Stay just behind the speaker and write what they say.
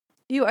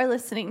You are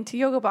listening to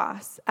Yoga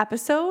Boss,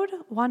 episode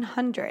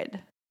 100.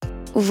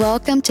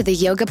 Welcome to the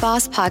Yoga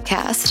Boss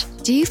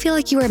podcast. Do you feel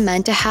like you were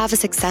meant to have a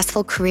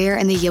successful career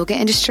in the yoga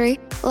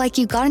industry? Like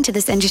you got into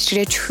this industry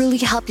to truly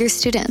help your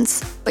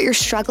students, but you're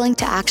struggling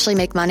to actually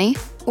make money?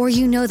 Or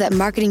you know that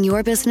marketing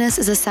your business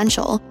is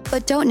essential,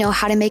 but don't know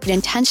how to make it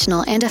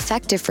intentional and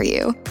effective for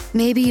you?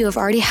 Maybe you have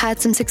already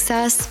had some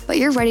success, but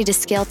you're ready to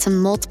scale to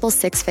multiple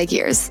six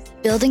figures.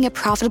 Building a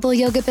profitable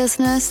yoga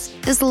business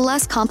is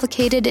less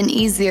complicated and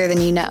easier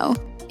than you know.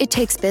 It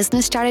takes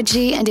business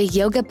strategy and a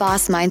yoga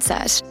boss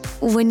mindset.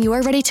 When you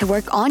are ready to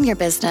work on your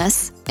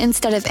business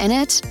instead of in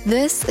it,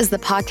 this is the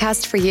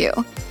podcast for you.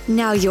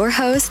 Now your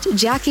host,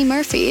 Jackie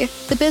Murphy,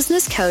 the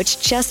business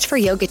coach just for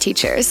yoga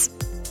teachers.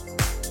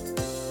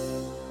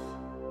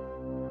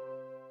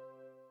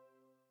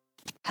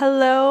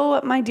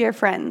 Hello, my dear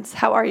friends.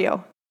 How are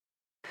you?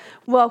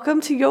 Welcome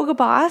to Yoga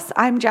Boss.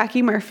 I'm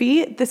Jackie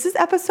Murphy. This is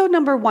episode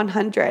number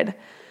 100.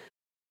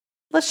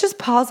 Let's just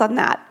pause on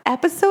that.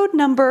 Episode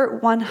number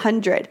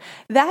 100.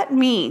 That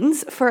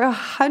means for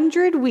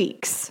 100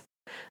 weeks,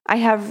 I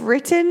have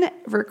written,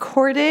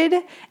 recorded,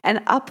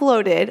 and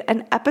uploaded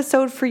an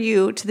episode for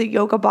you to the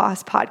Yoga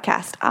Boss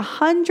podcast.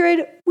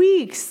 100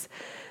 weeks.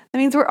 That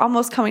means we're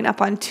almost coming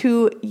up on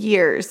 2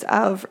 years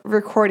of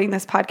recording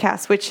this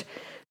podcast, which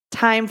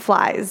time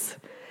flies.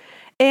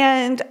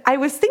 And I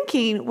was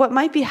thinking what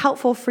might be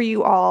helpful for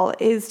you all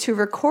is to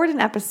record an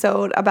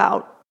episode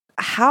about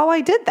how I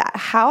did that.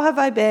 How have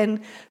I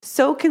been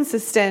so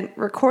consistent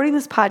recording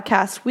this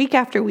podcast week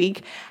after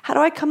week? How do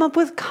I come up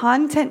with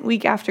content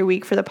week after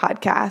week for the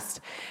podcast?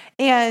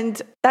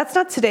 And that's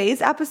not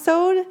today's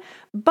episode,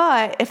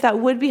 but if that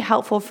would be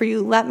helpful for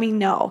you, let me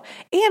know.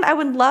 And I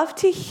would love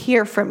to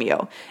hear from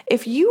you.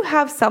 If you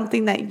have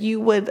something that you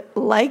would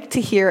like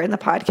to hear in the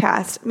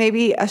podcast,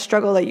 maybe a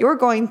struggle that you're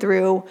going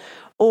through,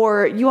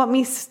 or you want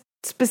me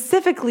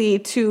specifically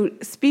to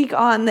speak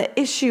on the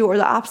issue or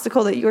the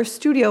obstacle that your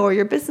studio or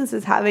your business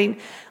is having,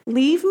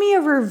 leave me a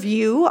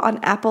review on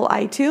Apple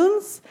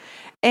iTunes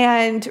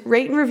and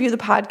rate and review the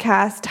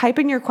podcast, type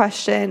in your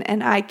question,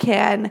 and I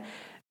can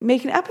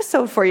make an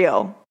episode for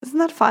you. Isn't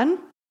that fun?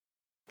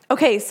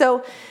 Okay,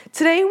 so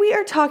today we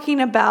are talking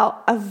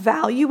about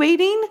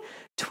evaluating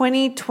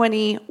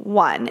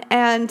 2021.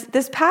 And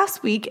this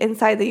past week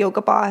inside the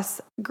Yoga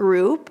Boss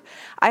group,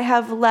 I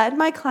have led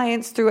my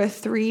clients through a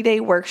 3-day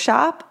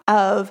workshop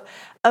of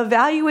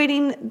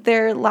evaluating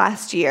their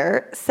last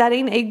year,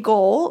 setting a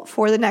goal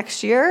for the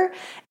next year,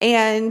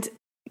 and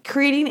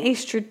creating a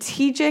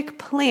strategic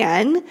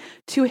plan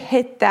to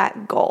hit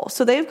that goal.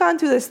 So they've gone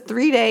through this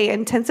 3-day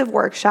intensive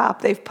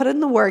workshop. They've put in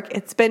the work.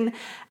 It's been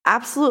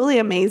absolutely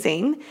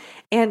amazing.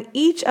 And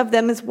each of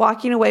them is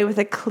walking away with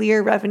a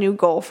clear revenue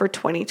goal for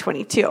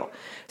 2022.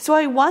 So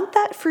I want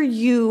that for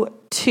you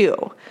too.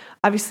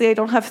 Obviously, I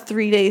don't have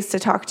 3 days to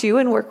talk to you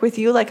and work with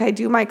you like I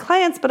do my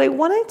clients, but I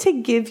wanted to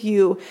give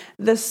you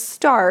the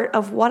start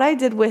of what I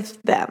did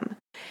with them.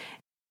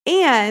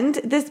 And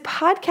this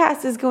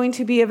podcast is going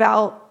to be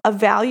about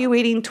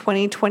evaluating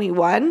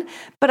 2021,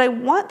 but I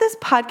want this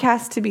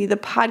podcast to be the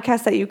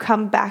podcast that you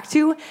come back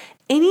to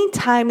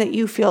anytime that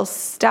you feel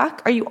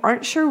stuck or you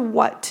aren't sure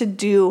what to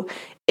do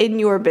in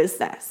your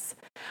business.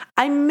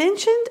 I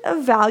mentioned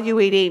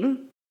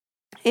evaluating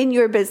in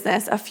your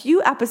business a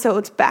few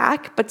episodes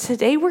back, but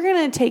today we're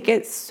going to take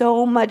it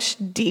so much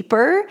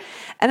deeper,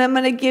 and I'm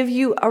going to give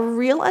you a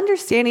real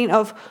understanding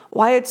of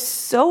why it's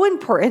so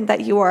important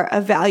that you are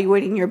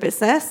evaluating your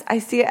business. I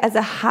see it as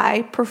a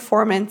high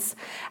performance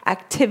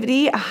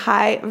activity, a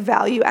high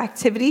value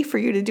activity for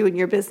you to do in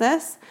your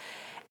business.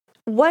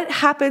 What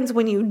happens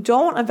when you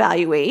don't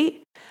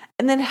evaluate,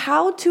 and then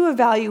how to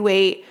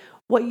evaluate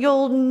what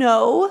you'll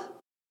know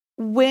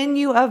when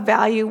you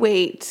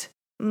evaluate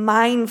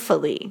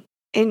mindfully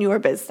in your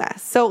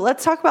business. So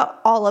let's talk about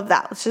all of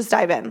that. Let's just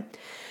dive in.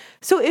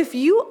 So if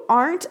you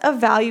aren't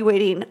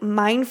evaluating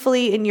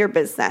mindfully in your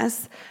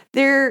business,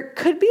 there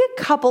could be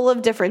a couple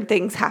of different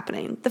things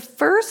happening. The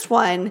first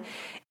one,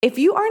 if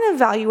you aren't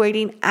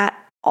evaluating at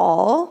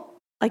all,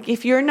 like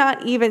if you're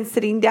not even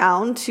sitting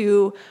down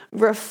to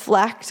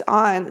reflect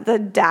on the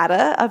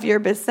data of your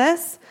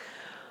business,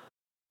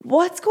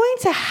 what's going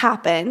to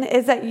happen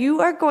is that you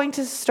are going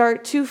to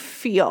start to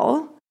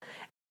feel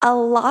a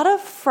lot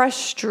of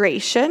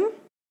frustration,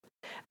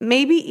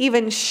 maybe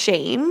even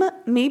shame,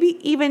 maybe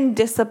even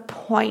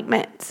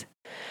disappointment.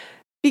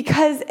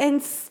 Because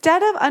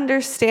instead of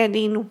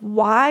understanding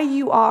why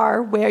you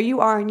are where you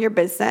are in your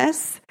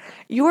business,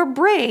 your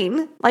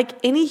brain, like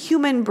any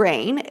human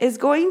brain, is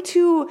going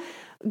to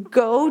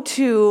go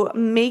to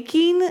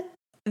making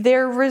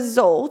their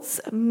results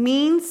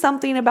mean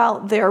something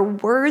about their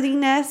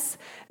worthiness,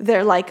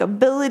 their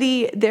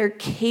likability, their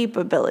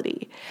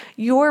capability.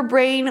 Your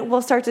brain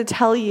will start to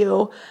tell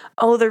you,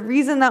 oh, the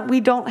reason that we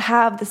don't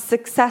have the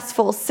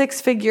successful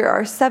 6-figure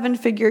or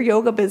 7-figure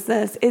yoga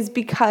business is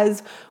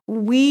because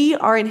we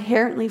are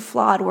inherently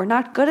flawed. We're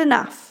not good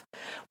enough.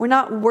 We're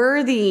not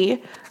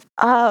worthy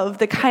of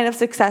the kind of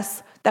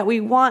success that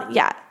we want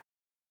yet.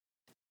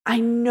 I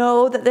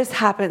know that this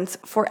happens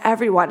for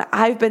everyone.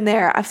 I've been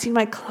there. I've seen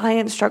my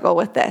clients struggle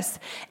with this.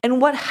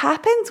 And what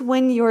happens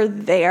when you're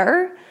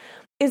there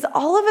is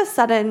all of a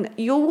sudden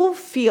you will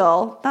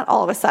feel, not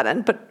all of a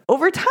sudden, but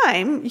over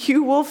time,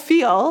 you will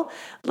feel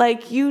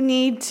like you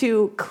need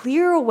to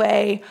clear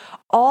away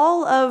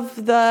all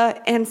of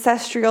the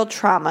ancestral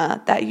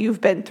trauma that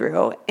you've been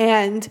through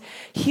and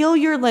heal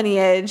your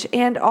lineage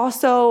and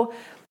also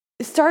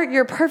start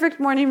your perfect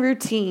morning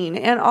routine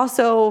and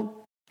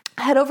also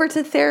head over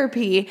to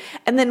therapy.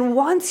 And then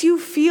once you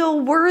feel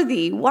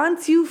worthy,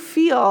 once you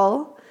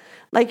feel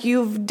like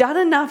you've done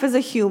enough as a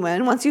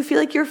human, once you feel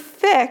like you're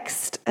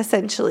fixed,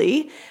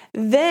 essentially,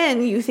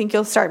 then you think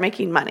you'll start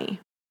making money.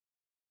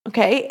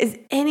 Okay? Is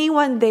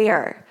anyone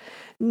there?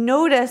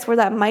 Notice where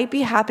that might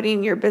be happening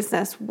in your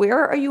business.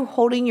 Where are you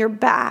holding your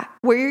back?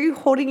 Where are you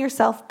holding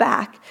yourself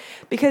back?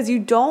 Because you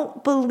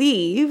don't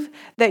believe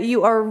that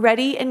you are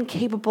ready and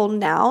capable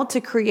now to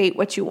create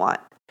what you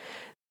want.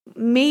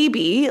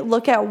 Maybe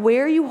look at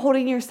where you're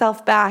holding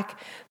yourself back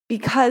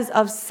because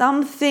of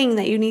something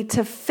that you need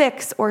to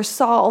fix or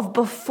solve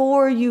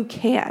before you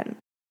can.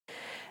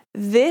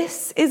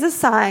 This is a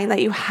sign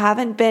that you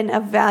haven't been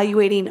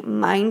evaluating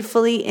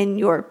mindfully in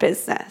your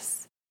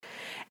business.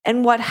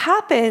 And what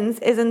happens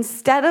is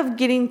instead of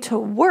getting to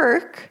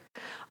work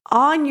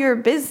on your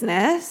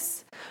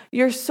business,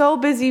 you're so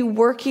busy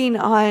working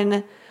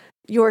on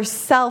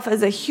yourself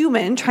as a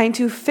human, trying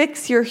to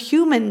fix your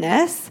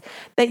humanness,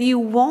 that you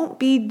won't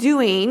be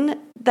doing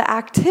the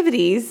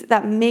activities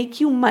that make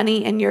you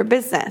money in your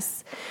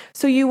business.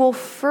 So you will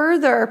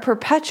further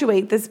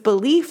perpetuate this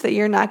belief that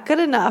you're not good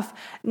enough,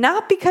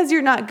 not because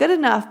you're not good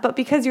enough, but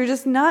because you're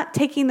just not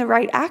taking the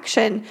right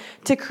action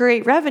to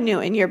create revenue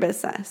in your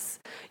business.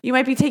 You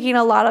might be taking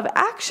a lot of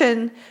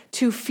action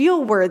to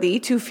feel worthy,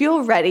 to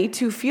feel ready,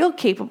 to feel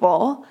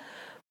capable,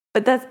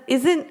 but that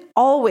isn't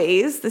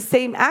always the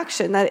same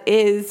action that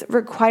is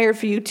required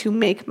for you to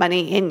make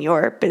money in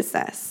your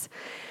business.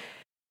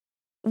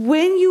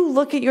 When you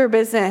look at your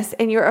business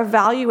and you're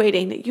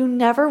evaluating, you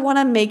never want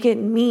to make it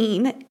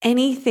mean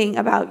anything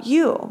about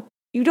you.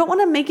 You don't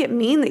want to make it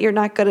mean that you're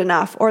not good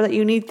enough or that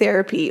you need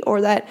therapy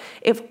or that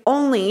if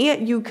only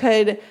you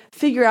could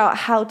figure out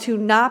how to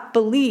not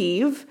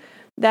believe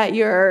that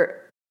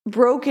you're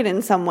broken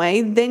in some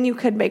way, then you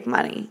could make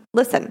money.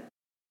 Listen,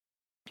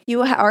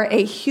 you are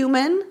a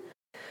human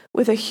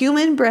with a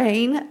human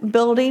brain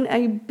building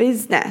a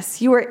business.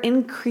 You are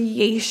in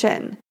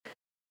creation,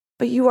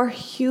 but you are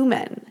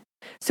human.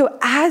 So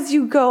as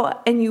you go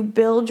and you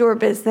build your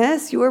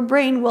business, your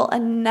brain will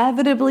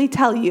inevitably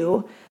tell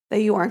you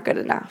that you aren't good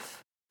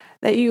enough,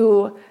 that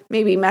you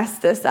maybe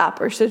messed this up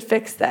or should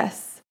fix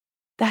this.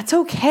 That's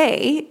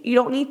okay. You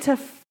don't need to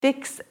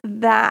fix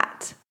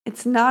that.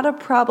 It's not a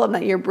problem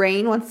that your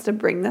brain wants to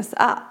bring this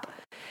up.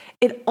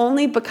 It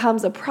only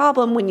becomes a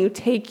problem when you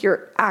take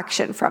your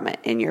action from it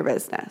in your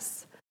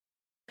business.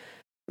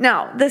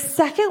 Now, the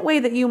second way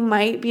that you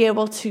might be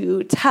able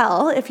to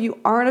tell if you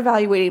aren't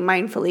evaluating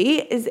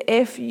mindfully is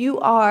if you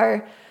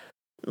are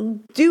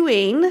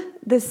doing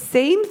the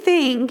same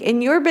thing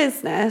in your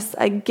business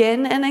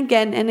again and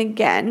again and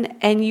again,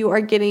 and you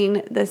are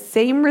getting the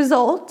same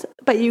result,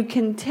 but you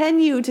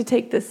continue to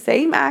take the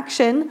same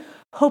action,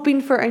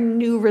 hoping for a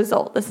new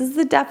result. This is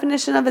the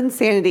definition of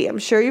insanity. I'm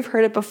sure you've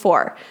heard it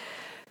before.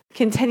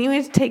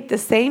 Continuing to take the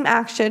same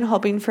action,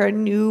 hoping for a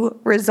new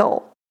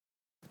result.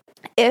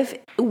 If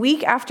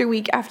week after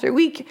week after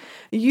week,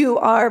 you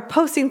are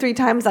posting 3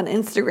 times on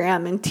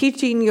Instagram and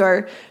teaching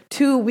your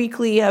 2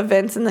 weekly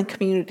events in the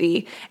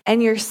community,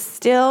 and you're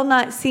still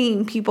not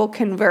seeing people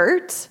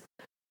convert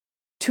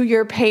to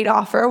your paid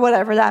offer,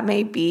 whatever that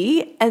may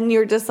be, and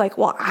you're just like,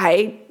 well,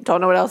 I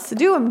don't know what else to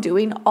do. I'm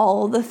doing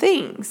all the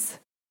things.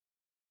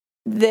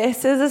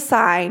 This is a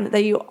sign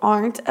that you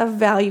aren't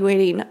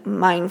evaluating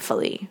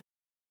mindfully.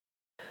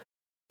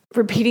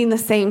 Repeating the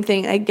same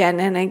thing again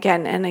and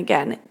again and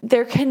again.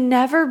 There can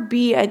never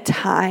be a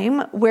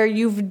time where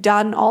you've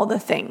done all the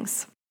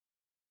things.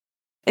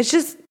 It's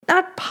just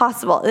not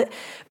possible.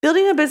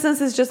 Building a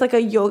business is just like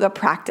a yoga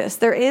practice.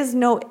 There is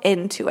no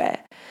end to it.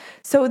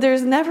 So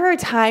there's never a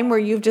time where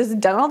you've just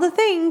done all the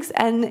things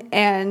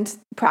and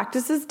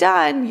practice is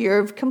done.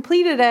 You've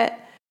completed it.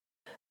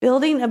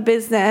 Building a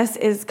business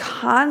is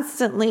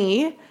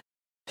constantly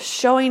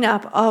showing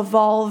up,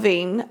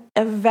 evolving,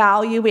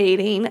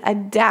 evaluating,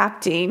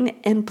 adapting,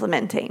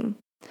 implementing.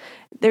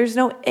 There's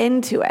no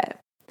end to it.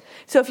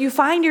 So if you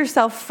find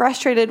yourself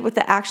frustrated with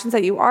the actions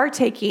that you are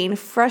taking,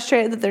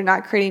 frustrated that they're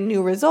not creating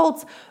new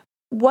results,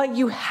 what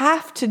you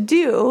have to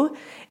do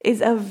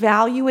is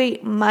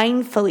evaluate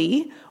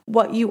mindfully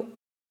what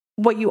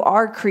you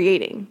are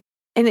creating.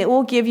 And it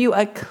will give you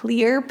a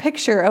clear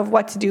picture of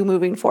what to do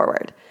moving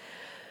forward.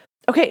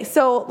 Okay,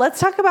 so let's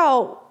talk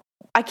about,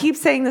 I keep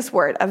saying this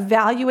word,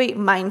 evaluate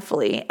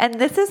mindfully. And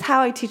this is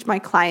how I teach my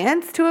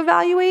clients to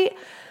evaluate.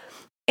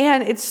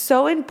 And it's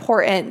so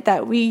important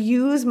that we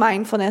use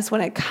mindfulness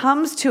when it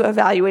comes to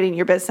evaluating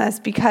your business,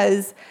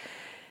 because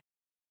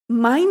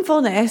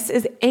mindfulness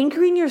is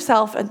anchoring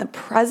yourself in the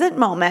present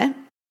moment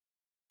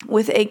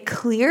with a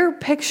clear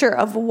picture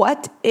of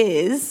what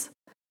is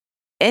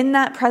in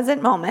that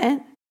present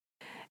moment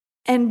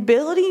and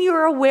building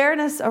your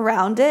awareness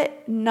around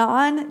it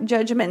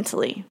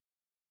non-judgmentally.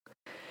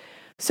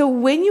 So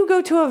when you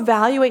go to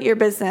evaluate your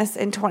business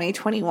in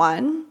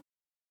 2021,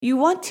 you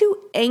want to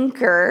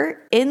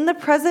anchor in the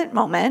present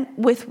moment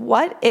with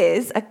what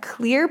is a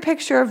clear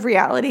picture of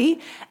reality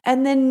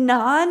and then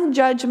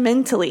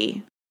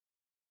non-judgmentally,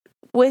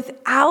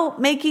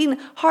 without making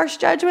harsh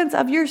judgments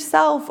of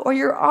yourself or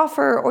your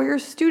offer or your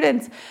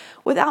students,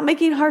 without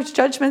making harsh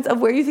judgments of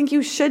where you think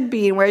you should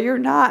be and where you're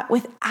not,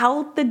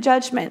 without the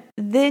judgment.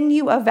 Then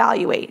you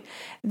evaluate.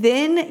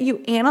 Then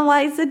you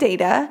analyze the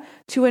data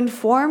to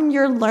inform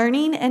your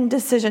learning and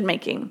decision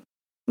making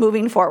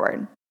moving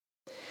forward.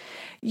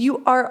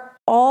 You are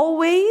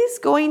always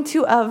going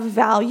to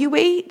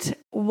evaluate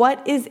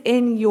what is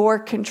in your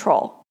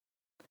control.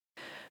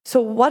 So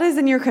what is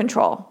in your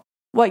control?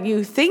 What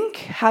you think,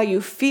 how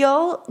you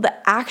feel, the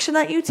action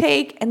that you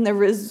take, and the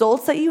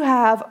results that you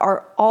have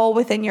are all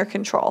within your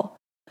control.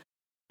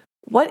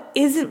 What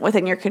isn't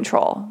within your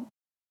control?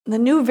 The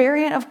new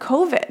variant of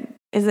COVID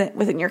isn't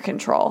within your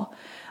control.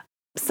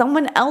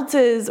 Someone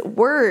else's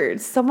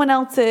words, someone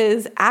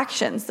else's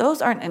actions,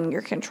 those aren't in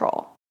your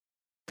control.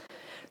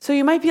 So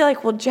you might be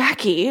like, well,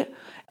 Jackie,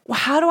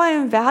 how do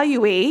I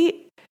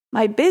evaluate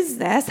my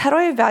business? How do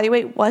I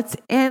evaluate what's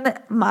in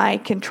my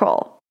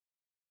control?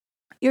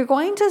 You're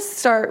going to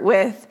start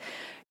with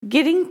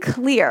getting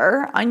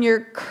clear on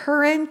your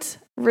current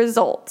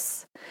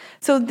results.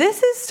 So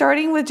this is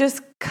starting with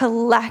just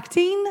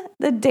collecting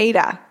the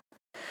data.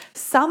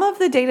 Some of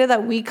the data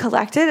that we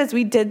collected as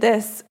we did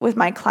this with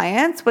my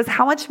clients was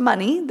how much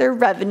money, their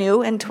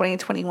revenue in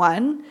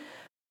 2021,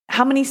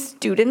 how many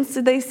students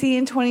did they see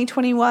in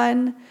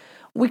 2021?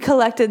 We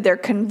collected their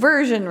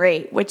conversion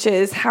rate, which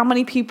is how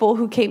many people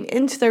who came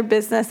into their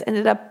business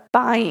ended up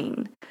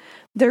buying,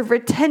 their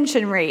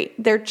retention rate,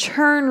 their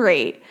churn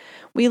rate.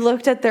 We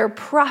looked at their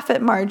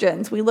profit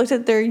margins. We looked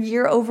at their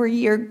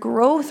year-over-year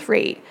growth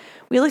rate.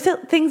 We looked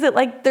at things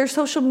like their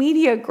social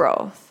media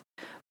growth.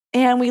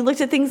 And we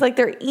looked at things like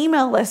their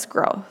email list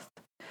growth.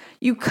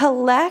 You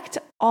collect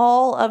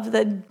all of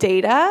the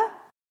data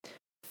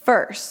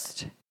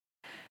first.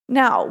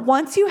 Now,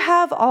 once you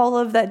have all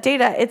of that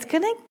data, it's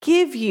going to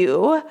give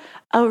you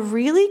a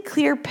really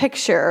clear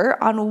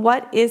picture on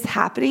what is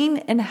happening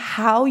and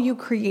how you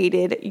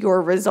created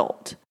your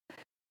result.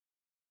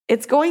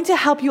 It's going to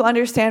help you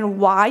understand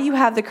why you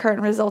have the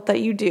current result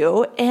that you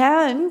do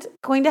and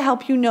going to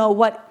help you know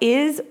what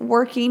is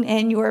working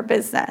in your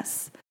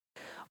business.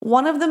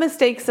 One of the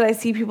mistakes that I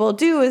see people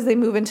do as they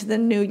move into the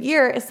new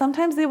year is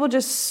sometimes they will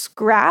just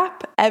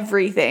scrap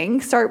everything,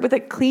 start with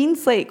a clean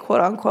slate, quote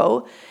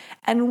unquote,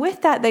 and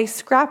with that, they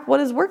scrap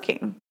what is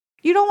working.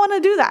 You don't want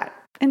to do that.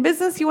 In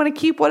business, you want to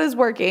keep what is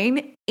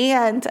working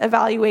and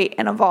evaluate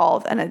and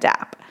evolve and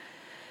adapt.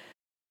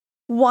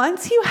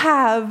 Once you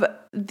have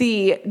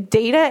the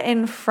data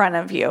in front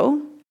of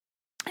you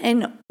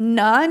and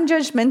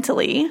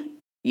non-judgmentally,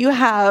 you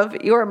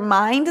have your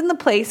mind in the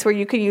place where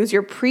you can use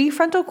your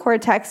prefrontal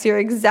cortex, your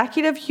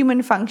executive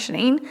human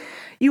functioning.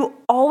 You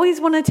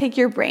always want to take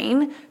your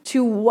brain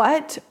to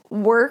what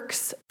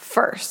works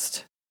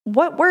first.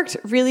 What worked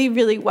really,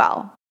 really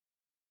well?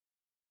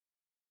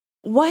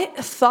 What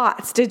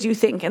thoughts did you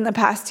think in the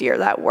past year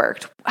that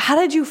worked? How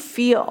did you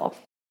feel?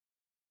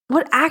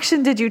 What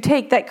action did you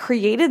take that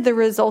created the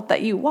result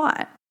that you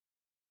want?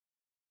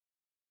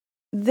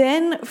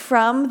 Then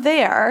from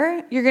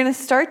there, you're going to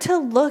start to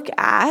look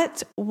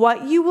at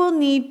what you will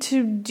need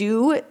to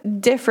do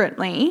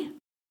differently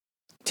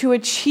to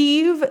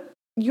achieve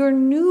your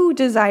new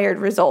desired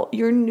result,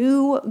 your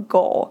new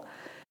goal.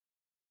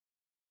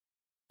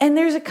 And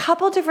there's a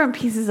couple different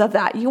pieces of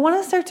that. You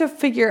want to start to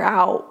figure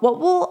out what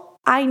will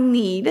I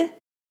need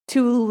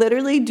to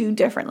literally do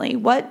differently?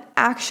 What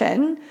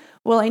action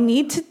will I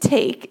need to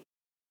take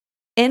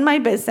in my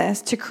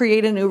business to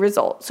create a new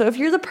result? So if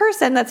you're the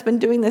person that's been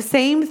doing the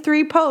same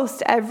 3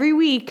 posts every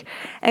week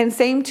and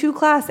same 2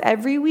 class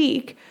every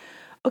week,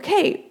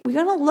 okay, we're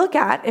going to look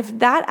at if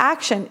that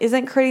action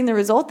isn't creating the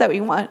result that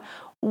we want,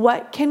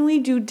 what can we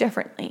do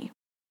differently?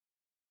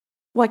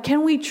 What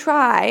can we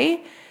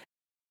try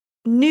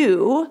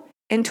new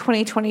in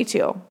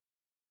 2022?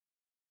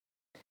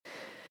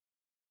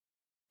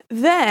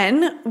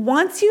 Then,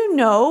 once you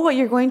know what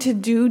you're going to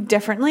do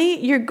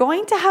differently, you're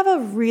going to have a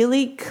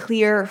really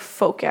clear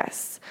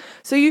focus.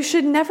 So you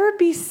should never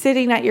be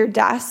sitting at your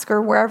desk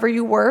or wherever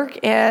you work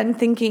and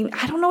thinking,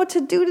 I don't know what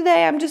to do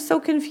today. I'm just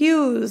so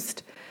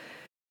confused.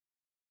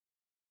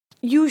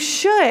 You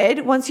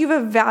should, once you've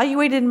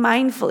evaluated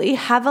mindfully,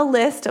 have a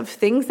list of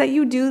things that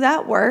you do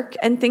that work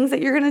and things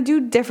that you're going to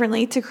do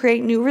differently to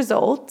create new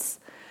results,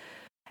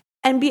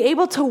 and be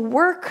able to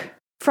work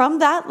from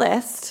that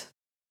list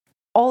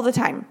all the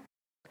time.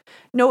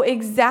 Know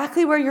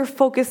exactly where your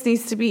focus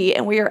needs to be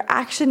and where your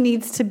action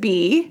needs to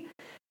be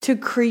to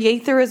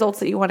create the results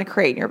that you want to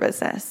create in your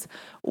business.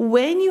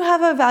 When you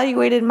have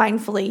evaluated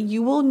mindfully,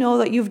 you will know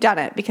that you've done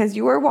it because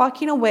you are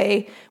walking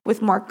away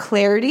with more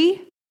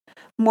clarity,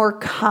 more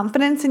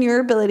confidence in your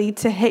ability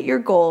to hit your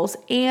goals,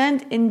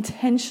 and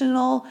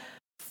intentional,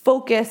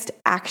 focused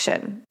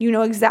action. You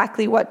know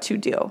exactly what to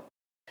do.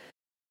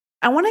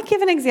 I want to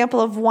give an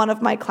example of one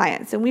of my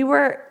clients, and we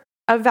were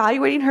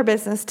evaluating her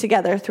business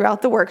together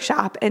throughout the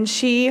workshop, and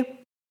she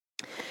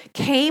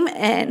came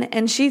in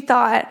and she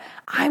thought,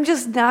 I'm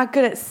just not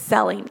good at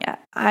selling yet.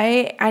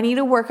 I need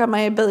to work on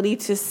my ability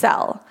to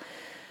sell.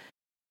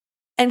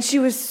 And she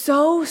was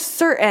so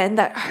certain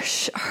that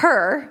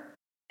her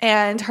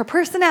and her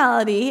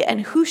personality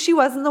and who she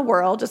was in the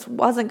world just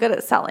wasn't good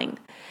at selling.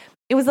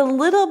 It was a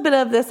little bit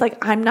of this, like,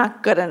 I'm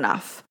not good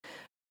enough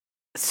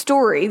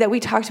story that we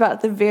talked about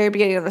at the very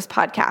beginning of this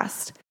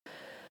podcast.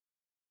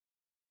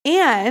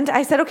 And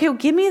I said, okay, well,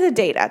 give me the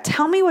data.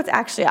 Tell me what's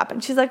actually up.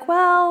 And she's like,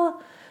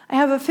 well, I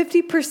have a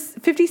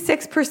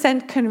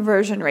 56%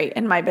 conversion rate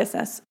in my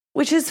business,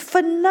 which is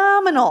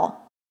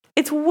phenomenal.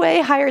 It's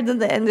way higher than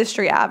the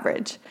industry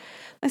average.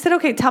 I said,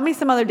 okay, tell me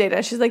some other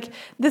data. She's like,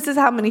 this is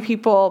how many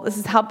people, this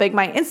is how big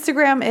my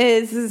Instagram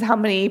is. This is how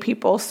many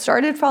people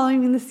started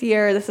following me this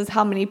year. This is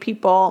how many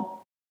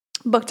people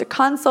booked a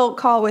consult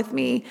call with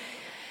me.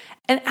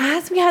 And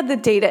as we had the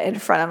data in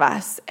front of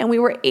us and we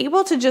were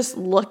able to just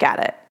look at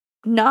it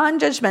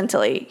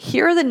non-judgmentally,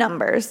 here are the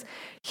numbers,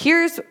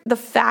 here's the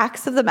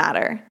facts of the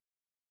matter,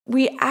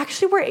 we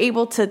actually were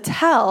able to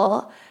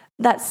tell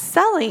that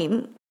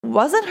selling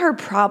wasn't her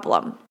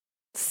problem.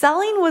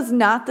 Selling was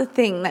not the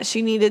thing that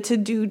she needed to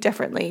do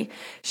differently.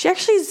 She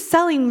actually is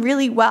selling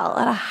really well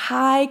at a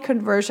high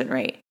conversion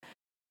rate.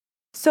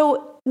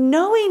 So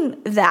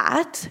knowing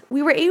that,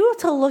 we were able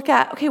to look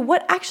at, okay,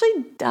 what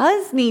actually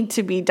does need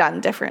to be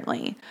done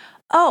differently?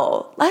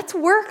 Oh, let's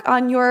work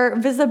on your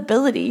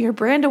visibility, your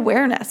brand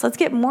awareness. Let's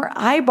get more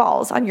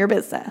eyeballs on your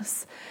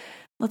business.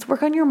 Let's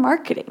work on your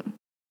marketing.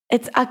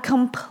 It's a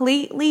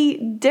completely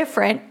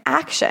different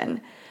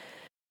action.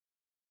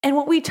 And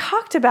what we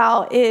talked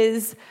about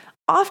is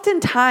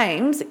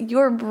oftentimes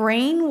your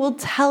brain will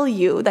tell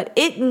you that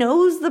it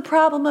knows the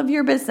problem of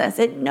your business.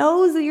 It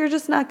knows that you're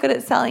just not good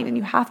at selling and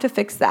you have to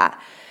fix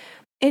that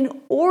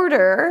in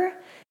order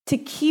to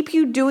keep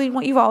you doing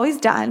what you've always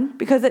done,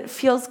 because it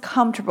feels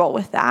comfortable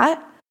with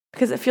that,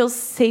 because it feels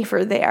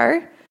safer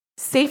there,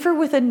 safer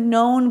with a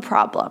known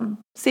problem,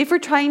 safer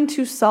trying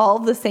to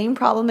solve the same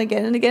problem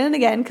again and again and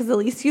again, because at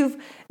least you've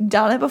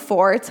done it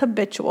before, it's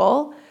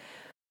habitual,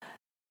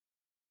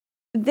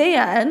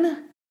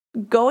 than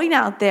going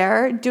out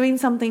there, doing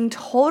something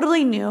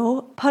totally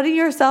new, putting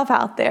yourself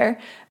out there,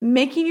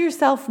 making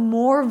yourself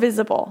more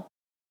visible.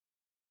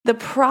 The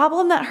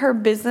problem that her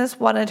business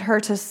wanted her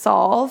to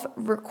solve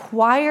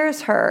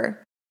requires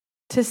her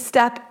to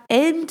step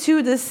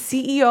into the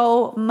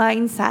CEO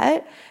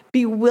mindset,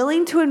 be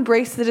willing to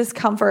embrace the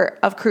discomfort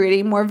of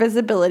creating more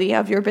visibility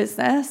of your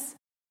business.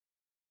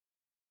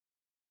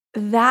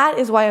 That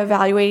is why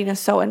evaluating is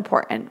so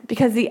important,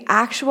 because the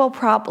actual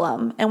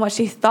problem and what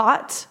she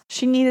thought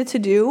she needed to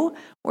do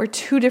were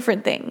two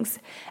different things.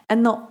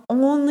 And the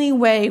only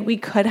way we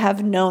could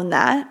have known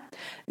that,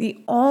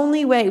 the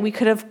only way we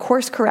could have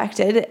course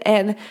corrected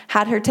and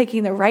had her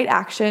taking the right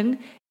action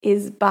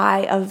is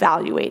by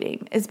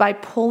evaluating, is by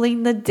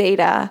pulling the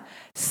data,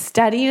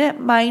 studying it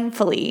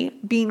mindfully,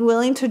 being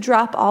willing to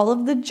drop all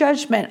of the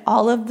judgment,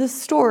 all of the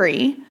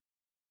story,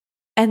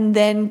 and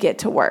then get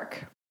to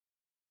work.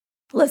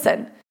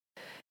 Listen,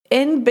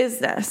 in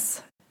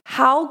business,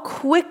 how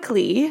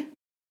quickly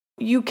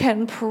you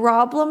can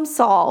problem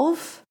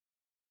solve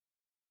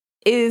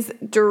is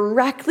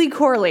directly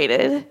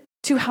correlated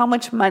to how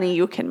much money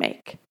you can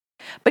make.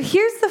 But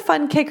here's the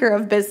fun kicker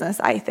of business,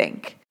 I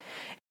think.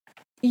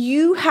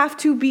 You have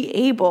to be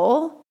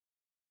able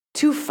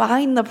to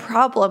find the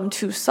problem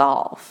to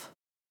solve.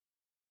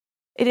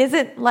 It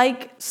isn't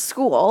like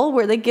school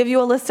where they give you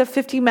a list of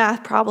 50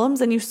 math problems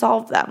and you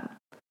solve them.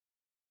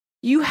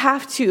 You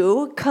have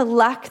to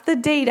collect the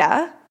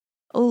data,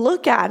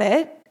 look at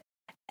it,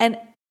 and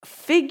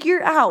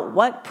figure out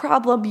what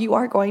problem you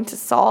are going to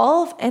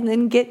solve and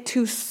then get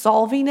to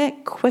solving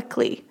it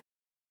quickly.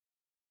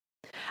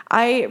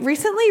 I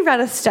recently read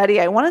a study.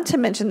 I wanted to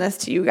mention this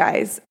to you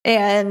guys,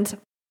 and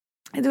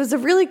it was a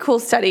really cool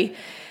study.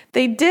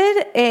 They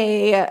did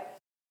a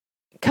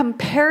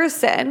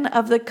comparison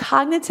of the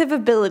cognitive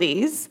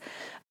abilities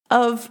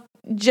of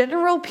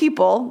general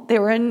people. They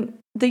were in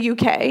the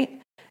UK.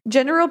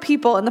 General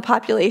people in the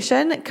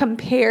population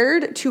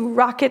compared to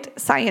rocket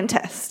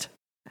scientists.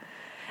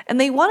 And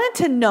they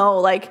wanted to know,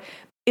 like,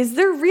 is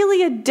there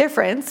really a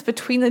difference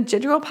between the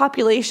general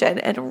population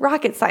and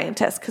rocket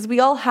scientists? Because we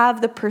all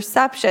have the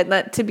perception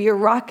that to be a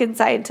rocket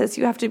scientist,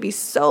 you have to be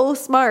so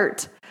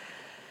smart.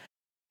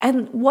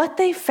 And what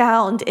they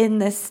found in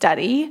this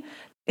study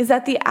is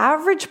that the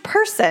average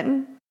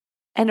person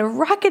and a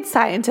rocket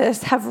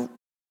scientist have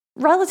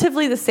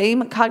relatively the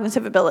same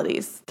cognitive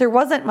abilities. There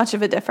wasn't much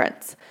of a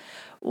difference.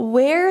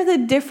 Where the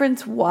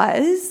difference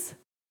was,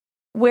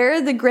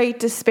 where the great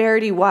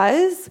disparity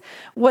was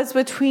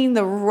between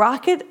the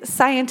rocket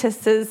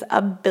scientist's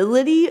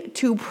ability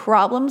to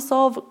problem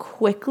solve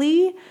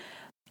quickly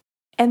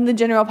and the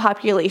general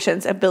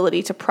population's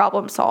ability to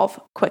problem solve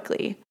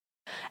quickly.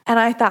 And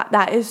I thought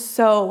that is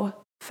so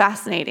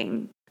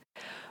fascinating.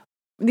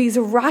 These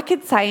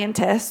rocket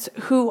scientists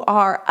who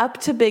are up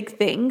to big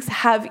things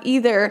have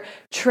either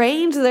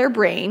trained their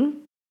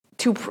brain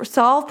to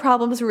solve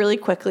problems really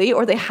quickly,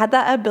 or they had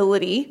that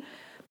ability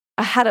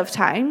ahead of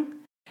time.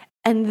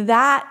 And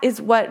that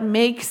is what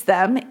makes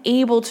them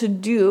able to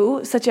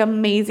do such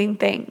amazing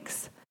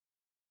things.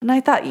 And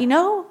I thought,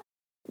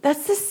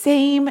 that's the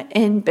same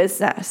in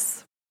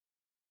business.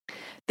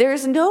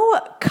 There's no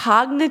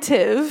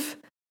cognitive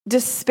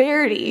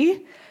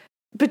disparity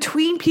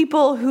between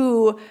people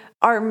who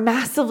are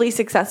massively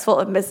successful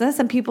in business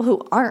and people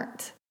who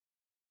aren't.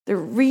 There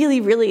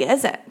really, really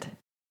isn't.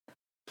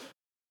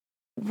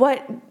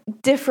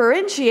 What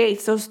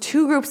differentiates those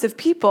two groups of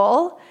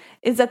people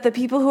is that the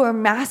people who are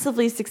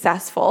massively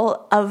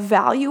successful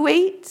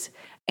evaluate,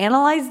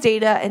 analyze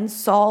data, and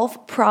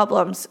solve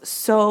problems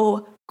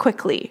so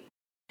quickly.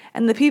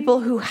 And the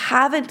people who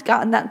haven't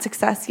gotten that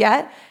success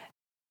yet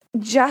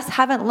just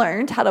haven't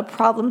learned how to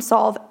problem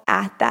solve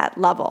at that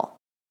level.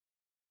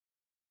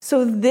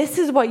 So this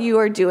is what you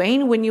are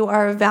doing when you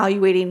are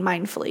evaluating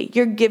mindfully.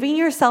 You're giving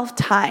yourself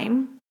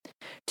time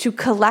to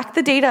collect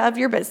the data of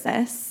your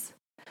business,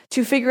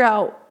 to figure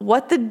out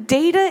what the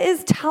data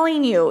is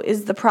telling you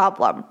is the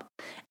problem.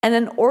 And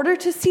in order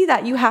to see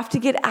that, you have to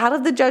get out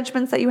of the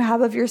judgments that you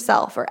have of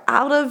yourself, or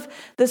out of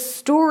the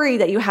story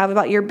that you have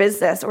about your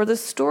business, or the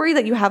story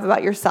that you have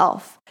about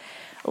yourself.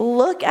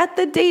 Look at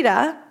the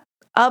data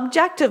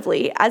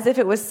objectively as if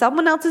it was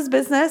someone else's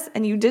business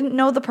and you didn't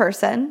know the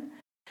person.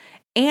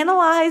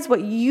 Analyze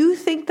what you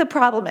think the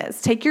problem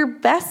is. Take your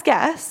best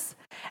guess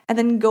and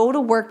then go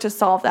to work to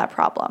solve that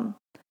problem.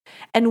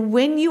 And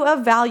when you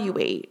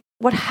evaluate,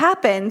 what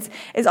happens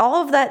is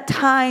all of that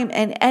time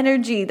and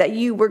energy that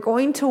you were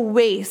going to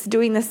waste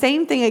doing the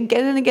same thing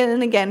again and again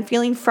and again,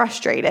 feeling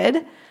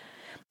frustrated,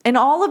 and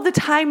all of the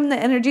time and the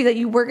energy that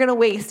you were going to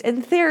waste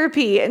in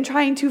therapy and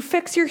trying to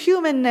fix your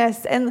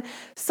humanness and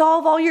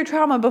solve all your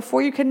trauma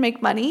before you can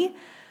make money.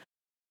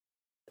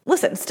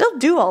 Listen, still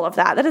do all of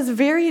that. That is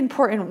very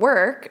important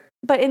work.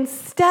 But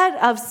instead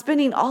of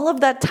spending all of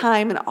that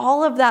time and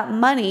all of that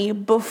money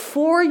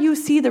before you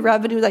see the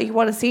revenue that you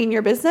want to see in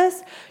your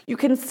business, you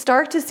can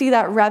start to see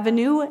that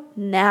revenue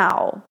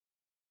now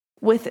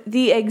with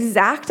the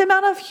exact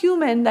amount of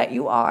human that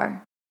you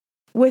are,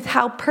 with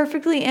how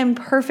perfectly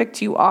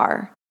imperfect you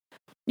are.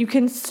 You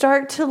can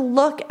start to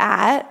look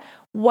at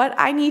what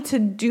I need to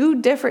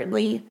do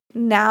differently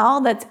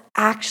now that's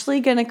actually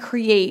going to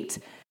create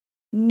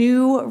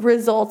new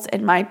results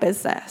in my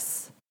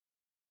business.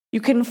 You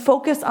can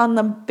focus on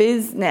the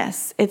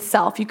business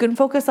itself. You can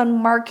focus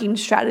on marketing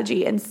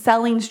strategy and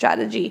selling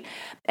strategy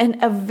and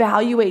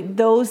evaluate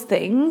those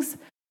things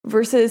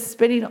versus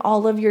spending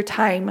all of your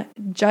time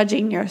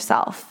judging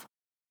yourself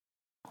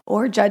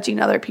or judging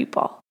other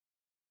people.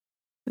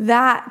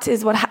 That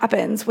is what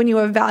happens when you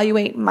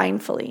evaluate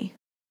mindfully.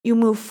 You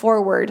move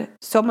forward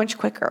so much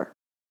quicker.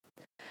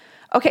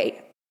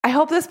 Okay, I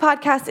hope this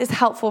podcast is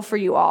helpful for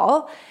you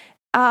all.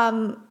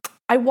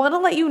 I want to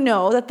let you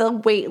know that the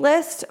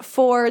waitlist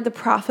for the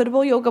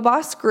Profitable Yoga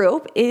Boss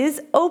group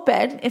is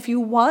open. If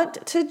you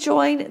want to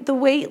join the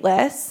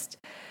waitlist,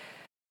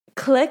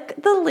 click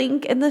the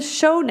link in the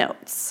show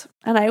notes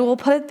and I will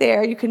put it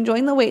there. You can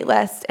join the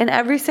waitlist. And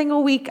every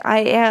single week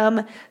I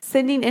am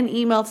sending an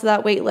email to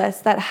that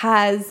waitlist that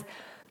has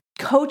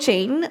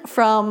coaching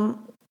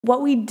from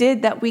what we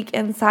did that week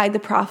inside the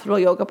Profitable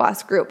Yoga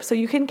Boss group. So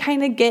you can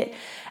kind of get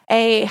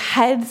a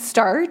head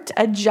start,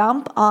 a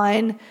jump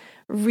on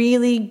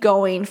really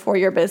going for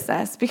your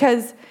business,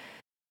 because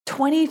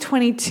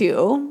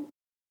 2022,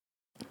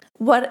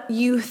 what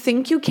you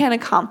think you can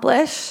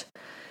accomplish,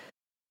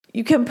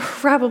 you can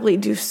probably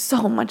do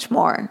so much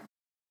more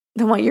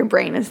than what your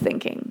brain is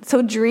thinking.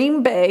 So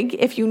dream big.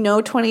 If you know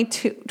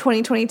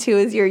 2022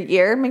 is your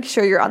year, make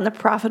sure you're on the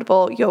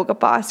Profitable Yoga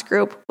Boss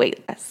group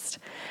waitlist.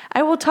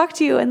 I will talk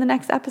to you in the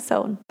next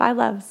episode. Bye,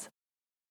 loves.